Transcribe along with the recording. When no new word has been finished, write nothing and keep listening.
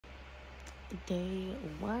Day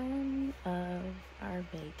 1 of our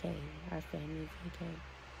vacay, our family vacay.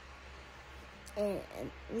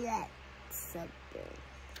 And we at something.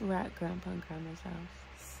 We're at Grandpa and Grandma's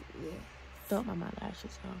house. Yeah. Don't mind my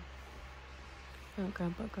lashes, y'all. We're at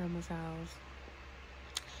Grandpa and Grandma's house.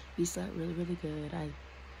 We slept really, really good. I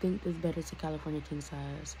think this bed is a California king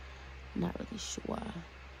size. Not really sure,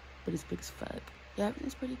 but it's big as fuck. Yeah,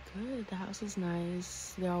 everything's pretty good. The house is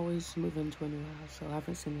nice. They're always moving to a new house, so I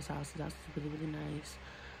haven't seen this house. This house is really, really nice.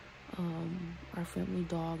 Our family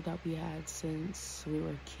dog that we had since we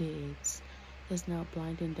were kids is now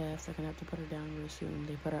blind and deaf. They're gonna have to put her down real soon.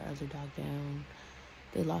 They put our other dog down.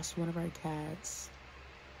 They lost one of our cats.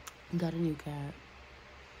 Got a new cat.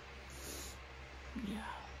 Yeah.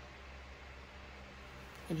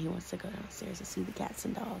 And he wants to go downstairs to see the cats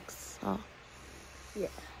and dogs. Oh. Yeah.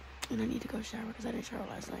 And I need to go shower because I didn't shower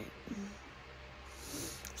last night.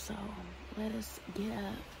 So let us get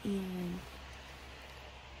up and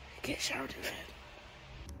get showered in bed.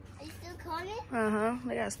 Are you still calling? Uh-huh.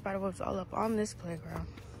 They got spider webs all up on this playground.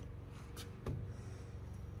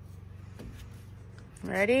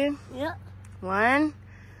 Ready? Yep. 1,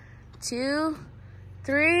 2,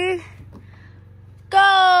 3,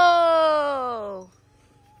 go!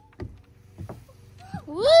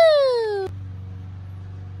 Woo!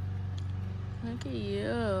 Look at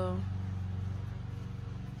you.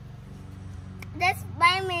 That's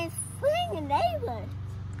Spider-Man's friend and neighbor.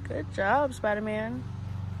 Good job, Spider-Man.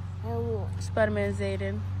 Spider-Man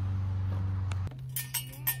Zayden.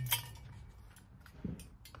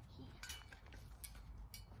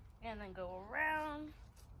 And then go around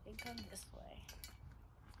and come this way.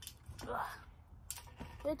 Ugh.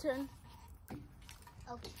 Your turn.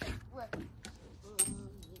 Okay, look.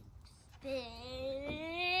 Spin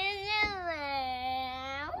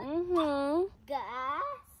around. Mm-hmm. Gas.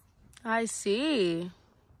 I see.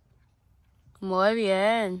 Muy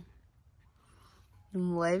bien.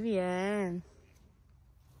 Muy bien.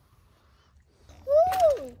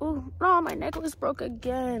 Woo! Oh, no, my necklace broke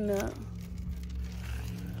again. Better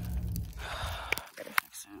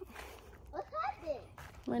fix it. What happened?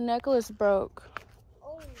 My necklace broke.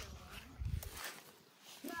 Oh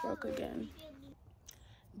It broke again.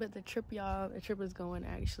 But the trip, y'all, is going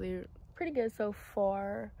actually pretty good so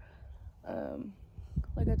far.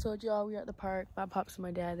 Like I told y'all, we were at the park. My pops and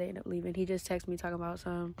my dad, they ended up leaving. He just texted me talking about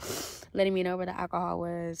letting me know where the alcohol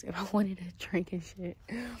was, if I wanted to drink and shit.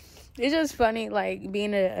 It's just funny, like,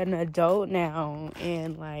 being an adult now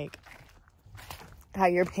and, like, how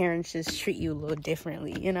your parents just treat you a little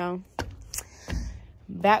differently, you know?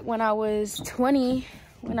 Back when I was 20,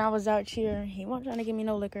 when I was out here, he wasn't trying to give me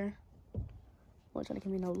no liquor.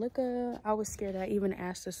 I was scared. I even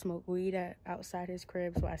asked to smoke weed outside his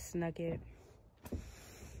crib, so I snuck it.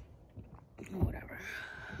 Whatever.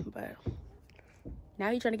 But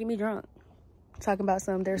now he's trying to get me drunk. Talking about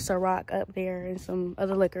there's Ciroc up there and some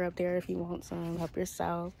other liquor up there if you want some. Help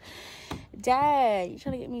yourself. Dad, you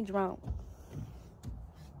trying to get me drunk.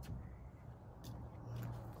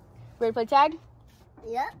 Ready to play tag?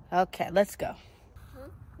 Yep. Okay, let's go. Huh?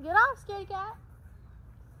 Get off, scaredy cat.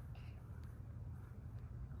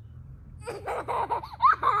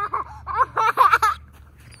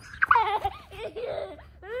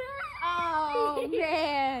 Oh,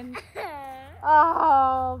 man.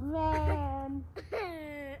 Oh, man.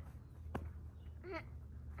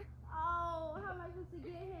 Oh, how am I supposed to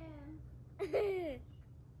get him?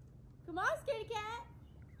 Come on, scaredy cat.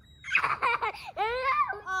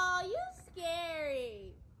 Oh, you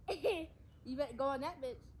scary. You better go on that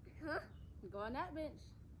bench. Huh? Go on that bench.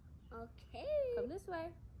 Okay. Come this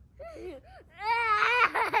way.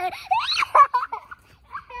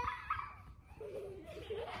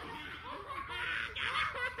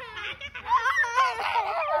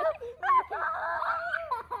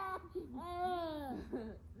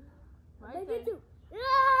 Right there.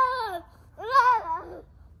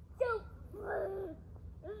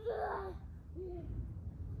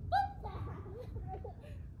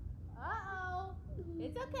 Uh-oh.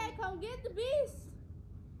 It's okay. Come get the beast.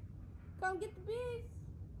 Come get the beast.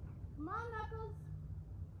 Come on, Knuckles.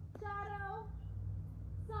 Shadow.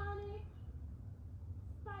 Sonic.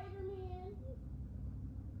 Spider-Man.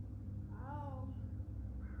 Oh.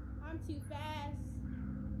 I'm too fast.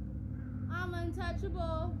 I'm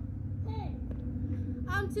untouchable. Hey.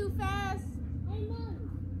 I'm too fast. Hey, Mom.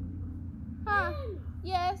 Huh? Mom.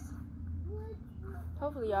 Yes. What?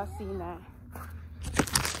 Hopefully y'all seen that.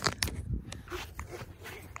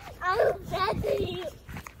 I'm faster than you.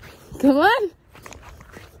 Come on.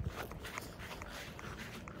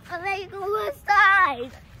 I'm ready to go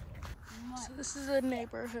inside. So this is a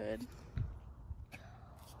neighborhood.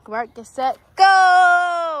 Work, get set,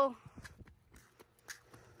 go!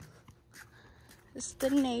 This is the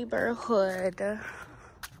neighborhood. What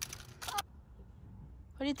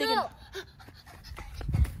are you thinking? No.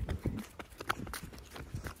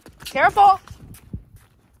 Careful!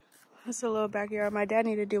 It's a little backyard. My dad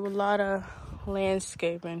needed to do a lot of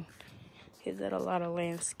landscaping. He did a lot of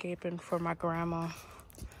landscaping for my grandma.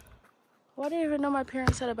 Well, I didn't even know my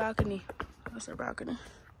parents had a balcony. That's their balcony.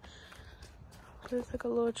 There's like a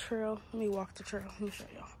little trail. Let me walk the trail. Let me show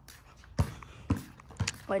y'all.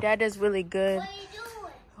 My dad is really good What are you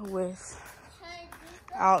doing? with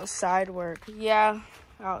outside work. Yeah,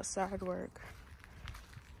 outside work.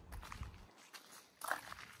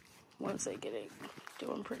 Once I get it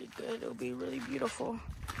doing pretty good, it'll be really beautiful.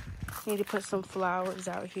 Need to put some flowers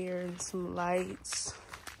out here and some lights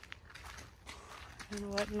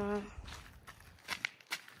and whatnot.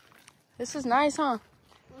 This is nice, huh?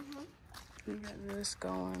 We got this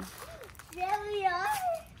going. There we are.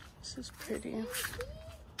 This is pretty.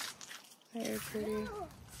 Very pretty.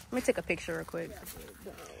 Let me take a picture real quick.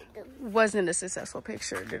 Wasn't a successful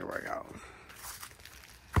picture. It didn't work out.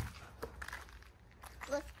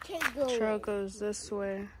 Let's keep going. Trail goes this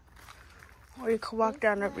way. Or you can walk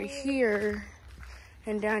down over here.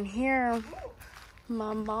 And down here,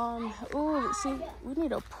 my mom. Ooh, see, we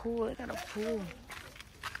need a pool. I got a pool.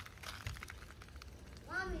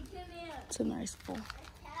 Mommy, come here. It's a nice pool.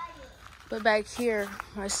 But back here,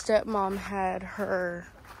 my stepmom had her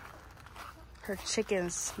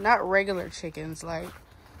chickens, not regular chickens, like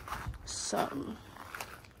some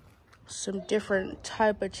different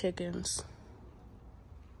type of chickens.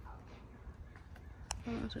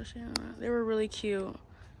 They were really cute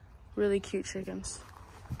chickens.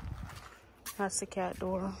 That's the cat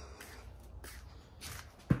door.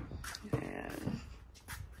 And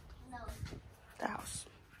the house.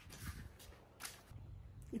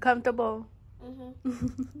 You comfortable? Let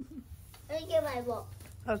me get my book.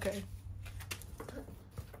 Okay.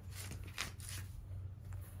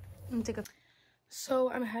 Let me take a. So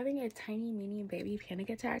I'm having a tiny mini baby panic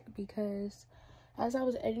attack because as I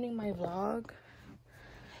was editing my vlog,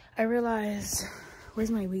 I realized,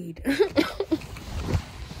 where's my weed?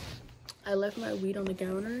 I left my weed on the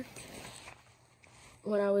counter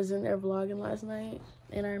when I was in there vlogging last night,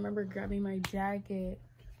 and I remember grabbing my jacket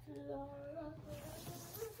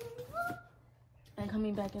and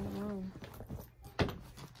coming back in the room.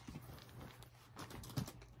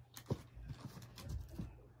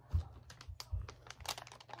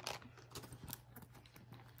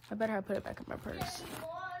 I better have put it back in my purse.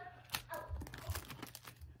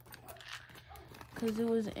 Because it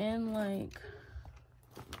was in like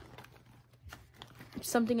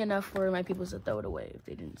something enough for my people to throw it away if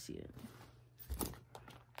they didn't see it.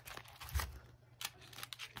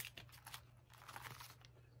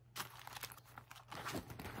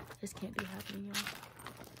 This can't be happening, y'all.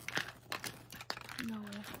 No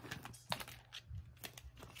way.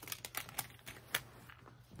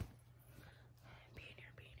 Be in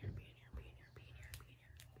here, be in here, be in here, be in here, be in here, be in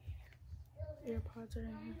here, be in here. AirPods are in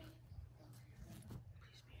here.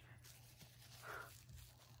 Please be in here.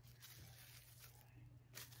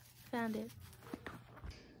 Found it.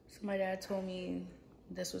 So my dad told me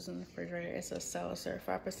this was in the refrigerator. It's a seltzer,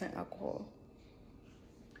 5% alcohol.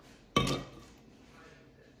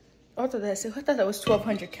 I thought that was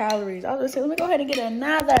 1,200 calories. I was gonna say, let me go ahead and get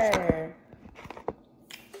another.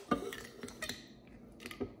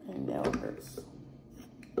 And now it hurts.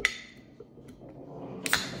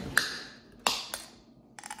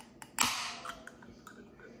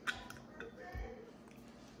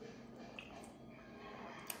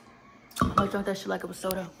 I drank that shit like it was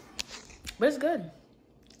soda. But it's good.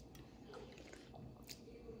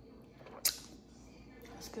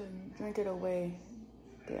 It's good. Drink it away.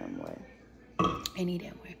 Damn way. Any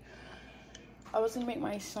damn way. I was gonna make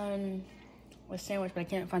my son a sandwich, but I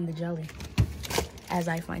can't find the jelly. As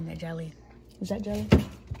I find the jelly. Is that jelly?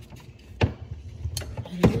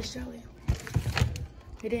 It is jelly.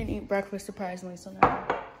 He didn't eat breakfast, surprisingly, so now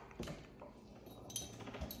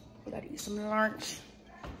we gotta eat some lunch.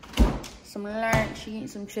 He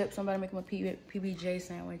eats some chips. I'm about to make him a PBJ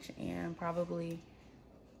sandwich and probably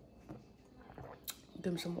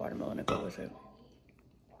give him some watermelon to go with it.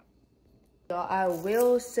 I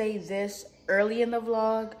will say this early in the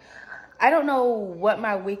vlog. I don't know what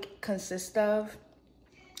my week consists of.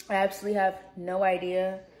 I absolutely have no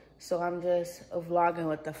idea. So I'm just vlogging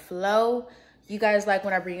with the flow. You guys like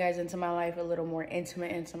when I bring you guys into my life, a little more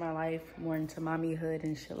intimate into my life, more into mommyhood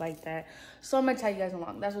and shit like that. So I'm gonna tell you guys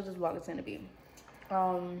along. That's what this vlog is gonna be.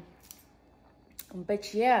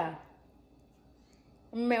 But yeah,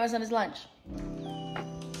 I'm gonna make my son his lunch.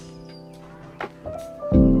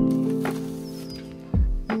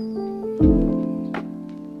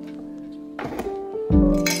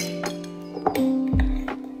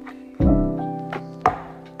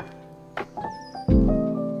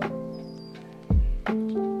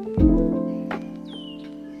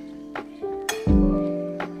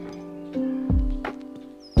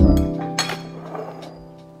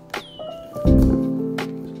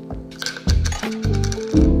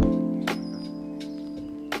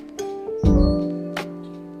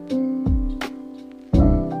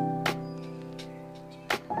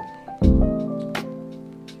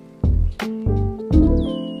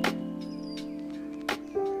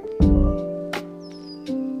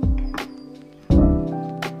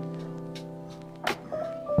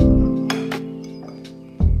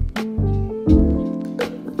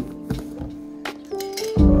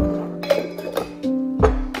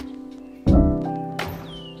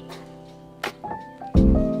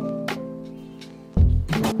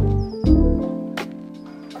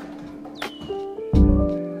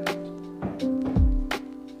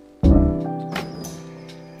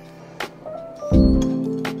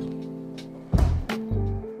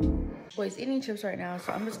 Well, he's eating chips right now,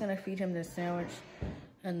 so I'm just gonna feed him this sandwich.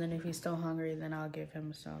 And then if he's still hungry, then I'll give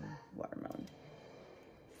him some watermelon.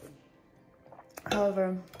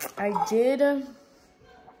 However, I did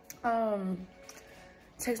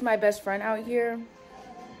text my best friend out here.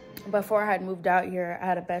 Before I had moved out here, I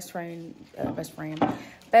had a best friend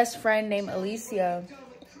named Alicia.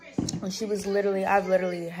 And she was literally,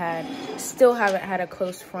 still haven't had a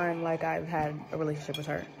close friend like I've had a relationship with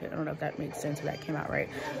her. I don't know if that makes sense or that came out right.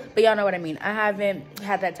 But y'all know what I mean. I haven't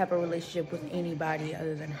had that type of relationship with anybody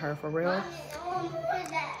other than her, for real.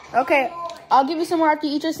 Okay, I'll give you some more after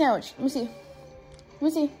you eat your sandwich. Let me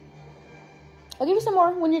see. I'll give you some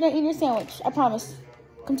more when you're done eating your sandwich. I promise.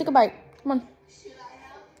 Come take a bite. Come on.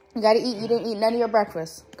 You gotta eat. You didn't eat none of your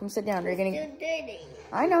breakfast. Come sit down. You're gonna get dirty.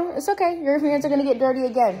 I know. It's okay. Your hands are gonna get dirty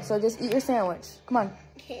again. So just eat your sandwich. Come on.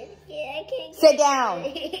 I can't sit down.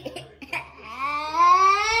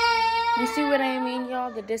 You see what I mean,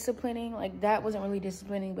 y'all? The disciplining, like, that wasn't really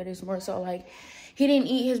disciplining, but it's more so like he didn't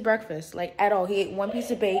eat his breakfast, like, at all. He ate one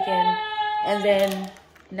piece of bacon, and then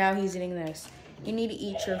now he's eating this. You need to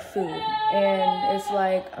eat your food. And it's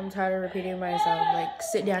like, I'm tired of repeating myself. Like,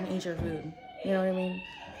 sit down and eat your food. You know what I mean?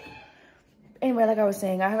 Anyway, like I was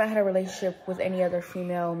saying, I haven't had a relationship with any other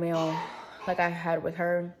female, male, like I had with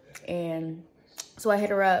her. And so I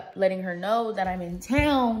hit her up, letting her know that I'm in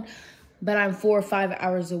town, but I'm 4 or 5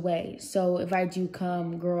 hours away. So if I do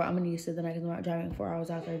come, girl, I'm gonna need to sit the night because I'm not driving 4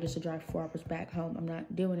 hours out there just to drive 4 hours back home. I'm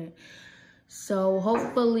not doing it. So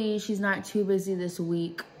hopefully she's not too busy this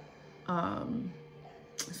week.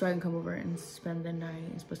 So I can come over and spend the night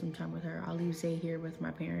and spend some time with her. I'll leave Zay here with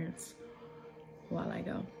my parents while I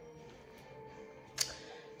go.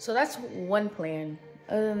 So that's one plan.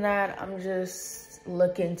 Other than that, I'm just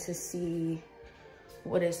looking to see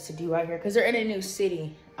what is to do out here because they're in a new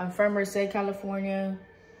city. I'm from Merced, California.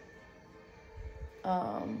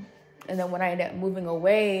 And then when I ended up moving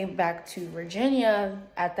away back to Virginia,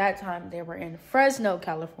 at that time they were in Fresno,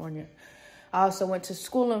 California. I also went to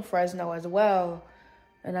school in Fresno as well.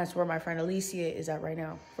 And that's where my friend Alicia is at right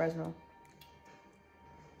now, Fresno.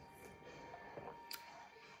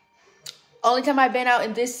 Only time I've been out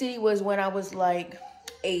in this city was when I was like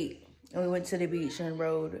 8. And we went to the beach and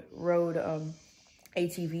rode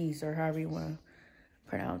ATVs, or however you want to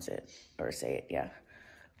pronounce it or say it, yeah.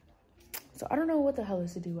 So I don't know what the hell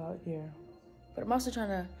is to do out here. But I'm also trying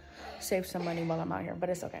to save some money while I'm out here, but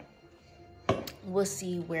it's okay. We'll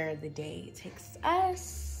see where the day takes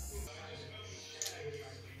us.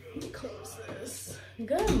 Let me close this.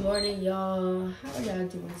 Good morning, y'all. How are y'all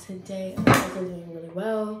doing today? I hope you're doing really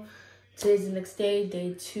well. Today's the next day,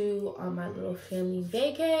 day 2 on my little family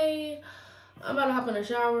vacay. I'm about to hop in the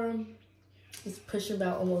shower. It's pushing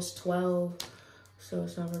about almost 12, so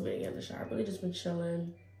it's not for me to get in the shower. Really just been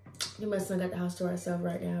chilling. I think my son got the house to ourselves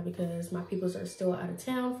right now because my peoples are still out of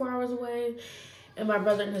town 4 hours away. And my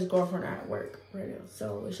brother and his girlfriend are at work right now.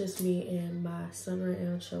 So it's just me and my son right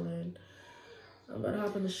now chilling. I'm about to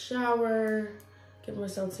hop in the shower, get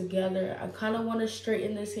myself together. I kind of want to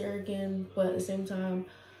straighten this hair again, but at the same time,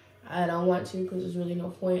 I don't want to because there's really no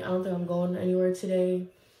point. I don't think I'm going anywhere today.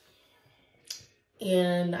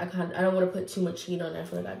 And I don't want to put too much heat on it. I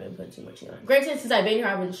feel like I've been putting too much heat on it. Granted, since I've been here,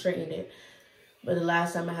 I haven't straightened it. But the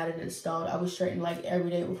last time I had it installed, I was straightening like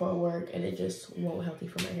every day before work, and it just won't healthy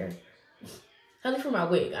for my hair. Healthy for my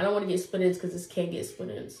wig. I don't want to get split ends because this can't get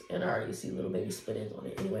split ends. And I already see little baby split ends on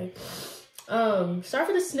it. Anyway. Sorry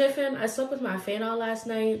for the sniffing. I slept with my fan on last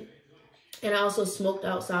night. And I also smoked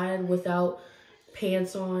outside without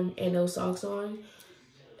pants on and no socks on.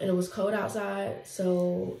 And it was cold outside.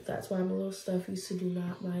 So that's why I'm a little stuffy. So do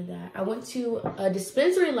not mind that. I went to a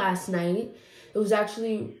dispensary last night. It was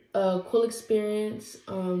actually a cool experience.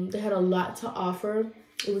 They had a lot to offer.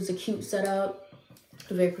 It was a cute setup.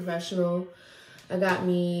 Very professional. I got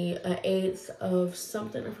me an 1/8 of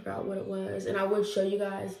something. I forgot what it was. And I would show you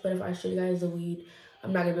guys, but if I show you guys the weed,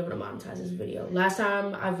 I'm not going to be able to monetize this video. Last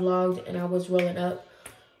time I vlogged and I was rolling up.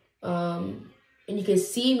 And you can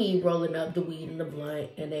see me rolling up the weed and the blunt.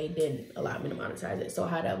 And they didn't allow me to monetize it. So I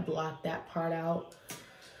had to block that part out.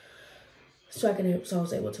 So I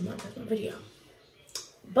was able to monetize my video.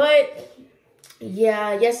 But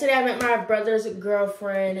yeah, yesterday I met my brother's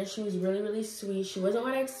girlfriend, and she was really, really sweet. She wasn't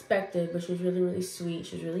what I expected, but she was really, really sweet.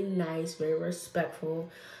 She was really nice, very respectful.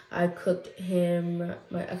 I cooked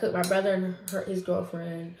my brother and his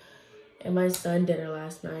girlfriend and my son dinner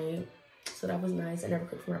last night. So that was nice. I never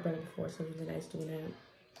cooked for my brother before, so it was really nice doing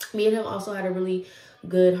that. Me and him also had a really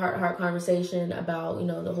good heart-to-heart conversation about, you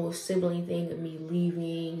know, the whole sibling thing of me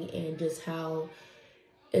leaving and just how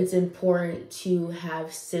it's important to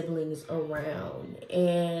have siblings around.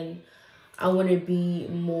 And I want to be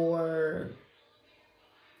more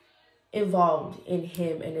involved in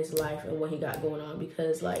him and his life and what he got going on.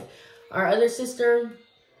 Because like our other sister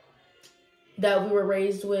that we were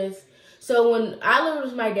raised with, so when I lived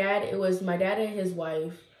with my dad, it was my dad and his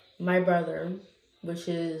wife, my brother, which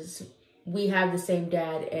is, we have the same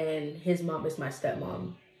dad, and his mom is my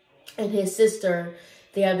stepmom, and his sister,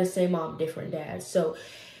 they have the same mom, different dads. So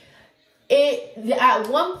at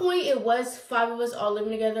one point it was 5 of us all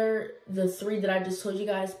living together, the 3 that I just told you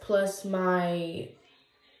guys, plus my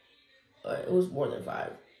it was more than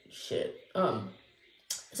 5. Shit.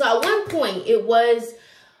 So at one point it was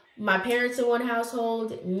my parents in one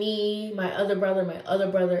household, me, my other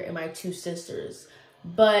brother, and my 2 sisters.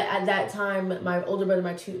 But at that time, my older brother,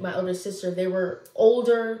 my older sister, they were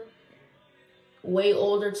older, way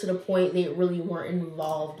older, to the point they really weren't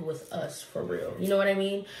involved with us for real. You know what I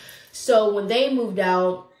mean? So when they moved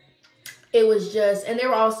out, it was just, and they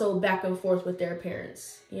were also back and forth with their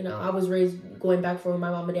parents. You know, I was raised going back and forth with my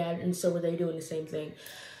mom and dad, and so were they, doing the same thing.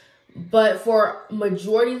 But for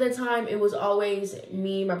majority of the time, it was always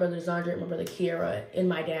me, my brother Zandra, my brother Kiera, and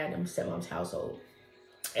my dad and my stepmom's household.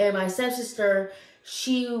 And my stepsister,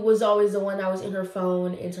 she was always the one that was in her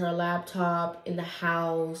phone, into her laptop, in the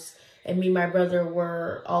house. And me and my brother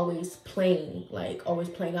were always playing, like always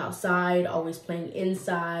playing outside, always playing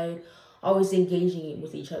inside, always engaging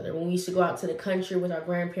with each other. When we used to go out to the country with our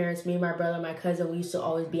grandparents, me and my brother, my cousin, we used to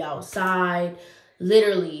always be outside.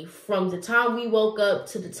 Literally, from the time we woke up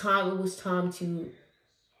to the time it was dark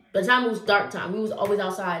time, we was always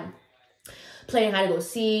outside playing hide and go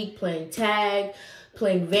seek, playing tag,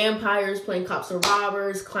 playing vampires, playing cops and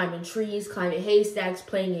robbers, climbing trees, climbing haystacks,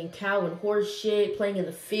 playing in cow and horse shit, playing in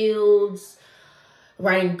the fields,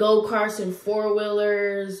 riding go-karts and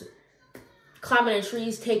 4-wheelers, climbing in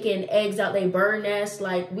trees, taking eggs out they bird nest.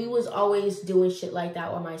 Like, we was always doing shit like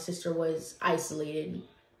that while my sister was isolated,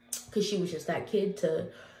 because she was just that kid to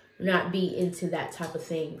not be into that type of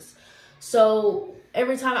things. So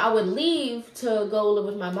every time I would leave to go live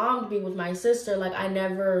with my mom, to be with my sister, like, I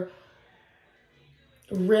never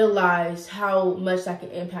realized how much that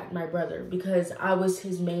could impact my brother, because I was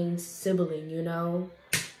his main sibling, you know?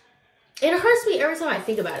 And it hurts me every time I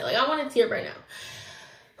think about it. Like, I want to tear right now.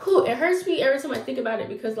 Whew, it hurts me every time I think about it,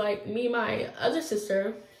 because, like, me and my other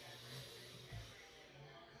sister,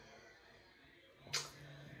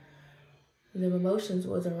 the emotions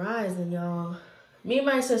was arising, y'all. Me and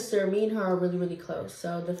my sister, me and her are really, really close.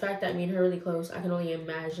 So the fact that me and her are really close, I can only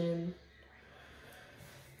imagine.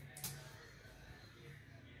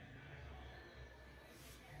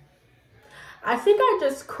 I think I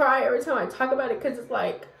just cry every time I talk about it, because it's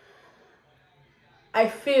like, I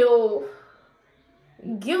feel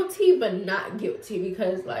guilty but not guilty,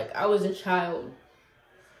 because like, I was a child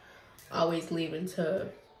always leaving to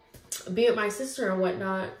be with my sister and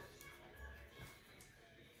whatnot.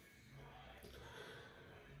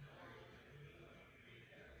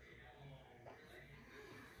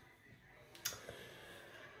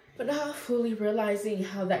 But now fully realizing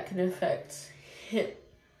how that can affect him,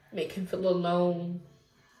 make him feel alone.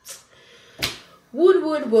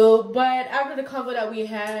 Would. But after the convo that we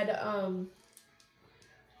had,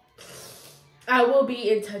 I will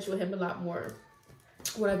be in touch with him a lot more.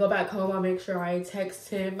 When I go back home, I'll make sure I text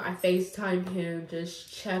him, I FaceTime him,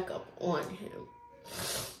 just check up on him.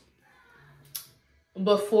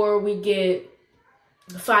 Before we get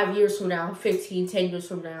 5 years from now, 15, 10 years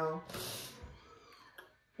from now,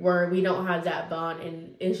 where we don't have that bond,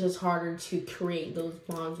 and it's just harder to create those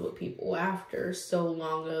bonds with people after so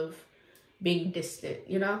long of being distant,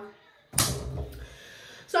 you know?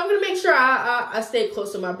 So I'm gonna make sure I stay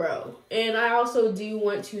close to my bro. And I also do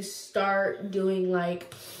want to start doing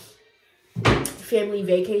like family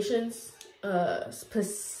vacations,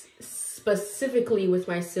 specifically with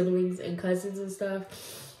my siblings and cousins and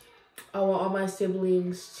stuff. I want all my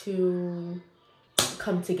siblings to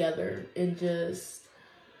come together and just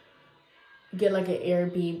get like an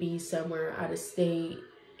Airbnb somewhere out of state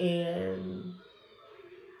and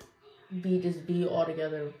be all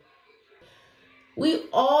together. We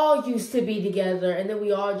all used to be together, and then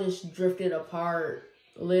we all just drifted apart,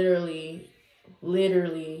 literally,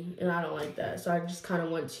 and I don't like that. So I just kind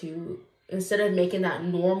of want to, instead of making that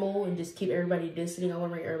normal and just keep everybody distancing, I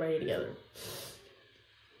want to bring everybody together.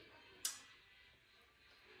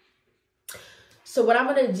 So what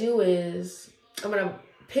I'm going to do is, I'm going to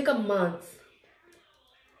pick a month.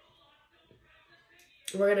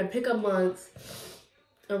 We're going to pick a month,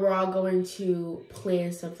 and we're all going to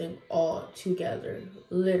plan something all together,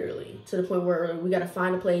 literally, to the point where we got to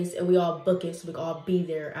find a place and we all book it so we can all be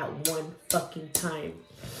there at one fucking time.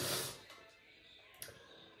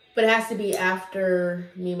 But it has to be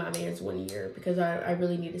after me and my man's 1 year because I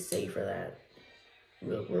really need to save for that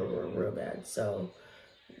real bad. So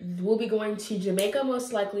we'll be going to Jamaica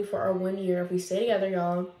most likely for our 1 year if we stay together,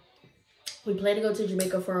 y'all. We plan to go to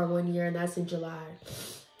Jamaica for our 1 year, and that's in July.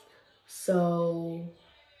 So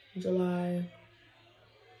July,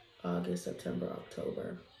 August, September,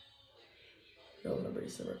 October, November,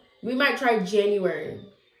 December. We might try January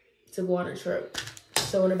to go on a trip.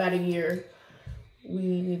 So in about a year,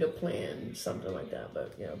 we need to plan something like that.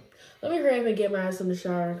 But yeah, let me hurry up and get my ass in the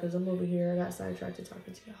shower because I'm over here. I got sidetracked to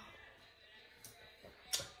talking to y'all.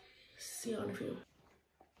 See y'all in a few.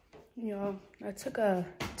 Y'all, I took a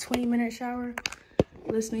 20-minute shower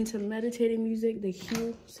listening to meditating music, the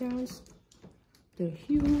hue sounds. The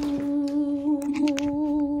hue.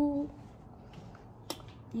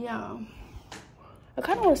 Yeah. I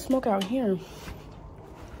kind of want to smoke out here.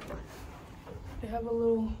 They have a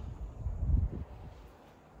little...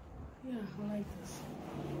 Yeah, I like this.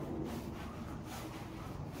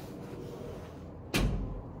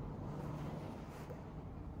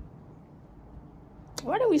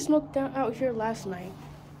 Why did we smoke out here last night?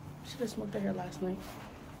 Should have smoked out here last night.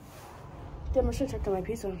 Damn, I should have checked on my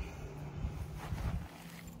pizza.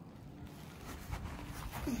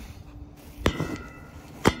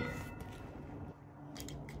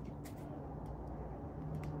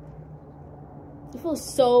 It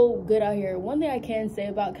feels so good out here. One thing I can say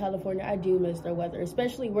about California, I do miss their weather,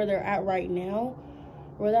 especially where they're at right now.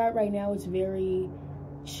 Where they're at right now, it's very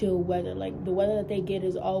chill weather. Like, the weather that they get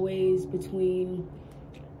is always between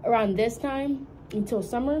around this time until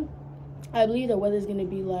summer. I believe the weather's gonna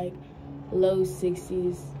be like low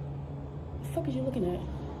 60s. What the fuck is you looking at?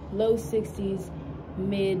 Low 60s,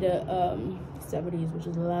 mid 70s, which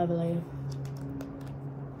is lovely.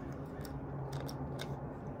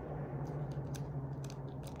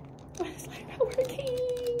 It's like not working.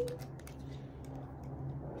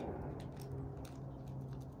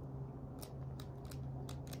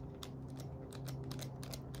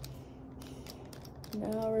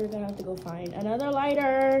 Now we're gonna have to go find another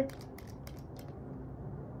lighter.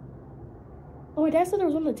 Oh, my dad said there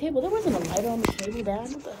was one on the table. There wasn't a lighter on the table, Dad.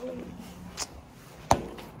 What the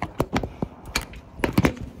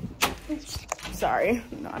hell? Sorry.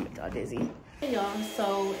 No, I'm dizzy. Hey, y'all.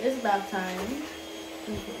 So it's bath time.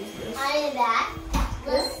 I'm back.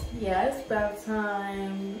 Yeah, it's bath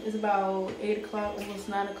time. It's about 8 o'clock, almost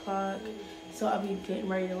 9 o'clock. So I'll be getting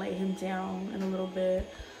ready to lay him down in a little bit.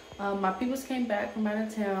 My peoples came back from out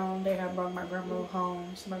of town. They have brought my grandma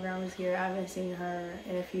home. So my grandma's here. I haven't seen her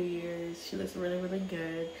in a few years. She looks really, really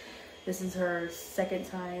good. This is her second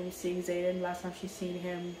time seeing Zayden. Last time she's seen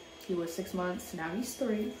him, he was 6 months. Now he's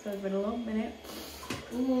 3, so it's been a little minute.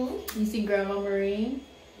 You see Grandma Marie?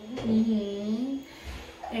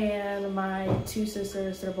 And my 2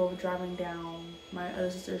 sisters, they're both driving down. My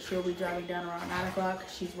other sister, she'll be driving down around 9 o'clock.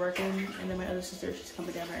 She's working. And then my other sister, she's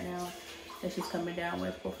coming down right now. And she's coming down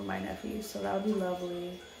with both of my nephews. So that would be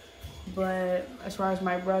lovely. But as far as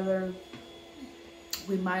my brother,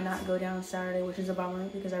 we might not go down Saturday, which is a bummer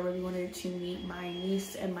because I really wanted to meet my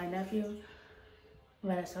niece and my nephew.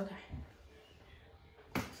 But it's okay.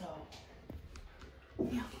 So,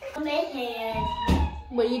 yeah. My hands.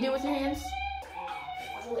 What do you do with your hands?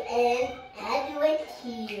 And I do it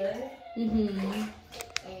here.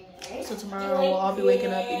 So tomorrow we'll all be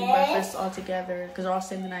waking up eating breakfast all together because we're all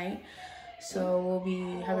staying the night. So we'll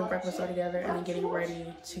be having breakfast all together and then getting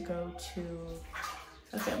ready to go to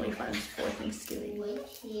a family friend's for Thanksgiving.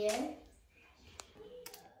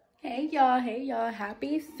 Hey y'all,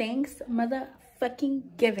 happy Thanks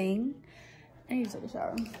motherfucking giving. I need to take a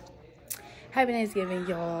shower. Happy Thanksgiving,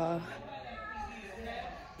 y'all.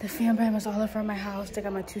 The fam bam is all over at my house. I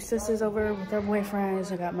got my 2 sisters over with their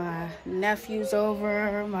boyfriends. I got my nephews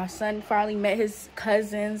over. My son finally met his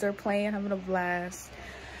cousins. They're playing, having a blast.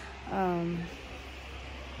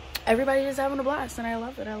 Everybody is having a blast, and I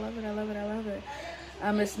love it.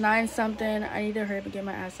 It's 9-something. I need to hurry up and get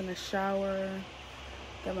my ass in the shower.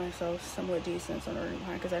 Get myself somewhat decent on the room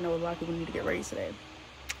because I know a lot of people need to get ready today.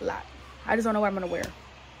 A lot. I just don't know what I'm gonna wear.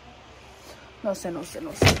 No sir.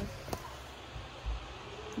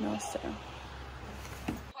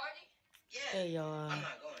 Hey y'all.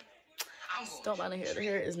 Don't mind the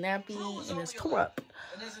hair is nappy and it's tore up.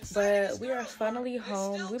 But we are finally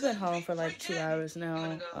home. We've been home for like 2 hours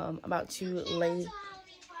now. I'm about to lay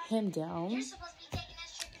him down.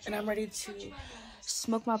 And I'm ready to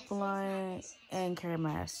smoke my blunt and carry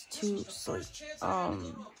my ass to sleep.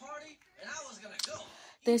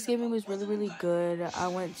 Thanksgiving was really, really good. I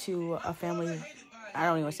went to a family, I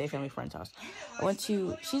don't even say family friend's house. I went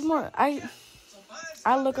to,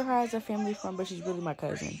 I look at her as a family friend, but she's really my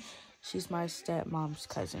cousin. She's my stepmom's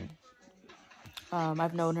cousin.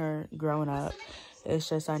 I've known her growing up. It's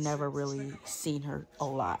just I never really seen her a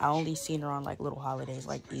lot. I only seen her on like little holidays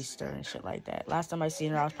like Easter and shit like that. Last time I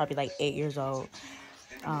seen her, I was probably like 8 years old.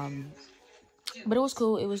 But it was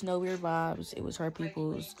cool. It was no weird vibes. It was her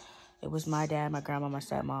people's. It was my dad, my grandma, my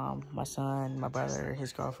stepmom, my son, my brother,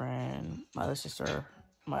 his girlfriend, my other sister,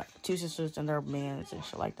 my 2 sisters and their mans and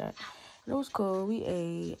shit like that. And it was cool. We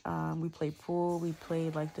ate. We played pool. We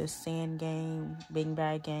played like this sand game, big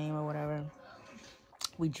bag game or whatever.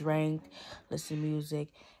 We drank, listened to music.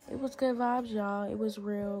 It was good vibes, y'all. It was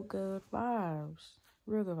real good vibes.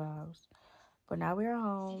 Real good vibes. But now we are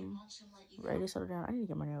home. Ready to settle down. I need to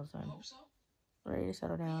get my nails done. Ready to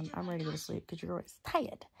settle down. I'm ready to go to sleep because your girl is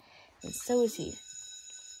tired. And so is he.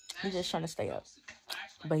 He's just trying to stay up.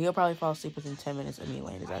 But he'll probably fall asleep within 10 minutes of me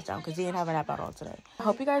laying his ass down because he didn't have a nap at all today. I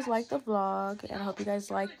hope you guys liked the vlog. And I hope you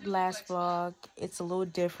guys liked the last vlog. It's a little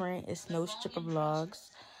different. It's no stripper vlogs.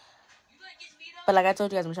 But like I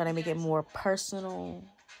told you guys, I'm trying to make it more personal.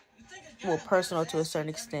 Well, personal to a certain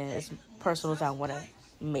extent. As personal as I want to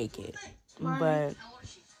make it. But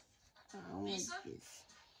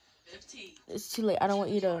it's too late. I don't want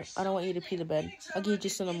you to pee the bed. I'll give you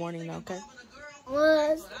just in the morning now, okay?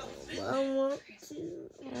 I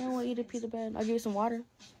don't want you to pee the bed. I'll give you some water.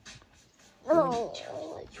 Oh.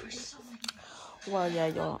 Well, yeah,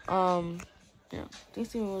 y'all. Yeah,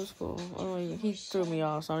 Thanksgiving was cool. He threw me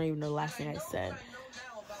off, so I don't even know the last thing I said.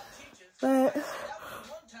 But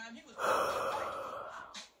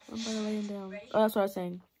I'm about to lay him down. Oh, that's what I was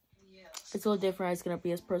saying. It's a little different. It's gonna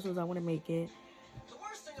be as personal as I want to make it.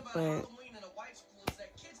 But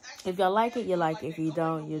if y'all like it, you like it. If you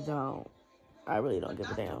don't, you don't. I really don't give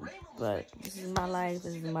a damn. But this is my life.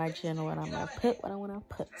 This is my channel, and I'm gonna put what I want to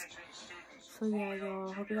put. So yeah,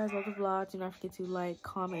 y'all. Hope you guys love the vlog. Do not forget to like,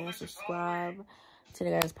 comment, and subscribe. To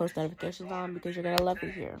the guys post notifications on because you're gonna love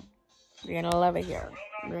it here. You're gonna love it here.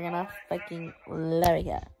 You're gonna fucking love it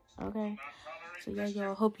here. Okay? So yeah,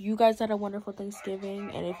 y'all. Hope you guys had a wonderful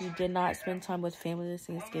Thanksgiving. And if you did not spend time with family this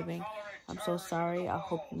Thanksgiving, I'm so sorry. I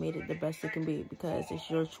hope you made it the best it can be because it's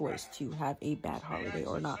your choice to have a bad holiday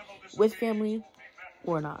or not. With family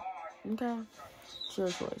or not. Okay? It's your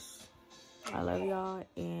choice. I love y'all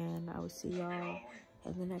and I will see y'all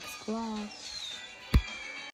in the next vlog.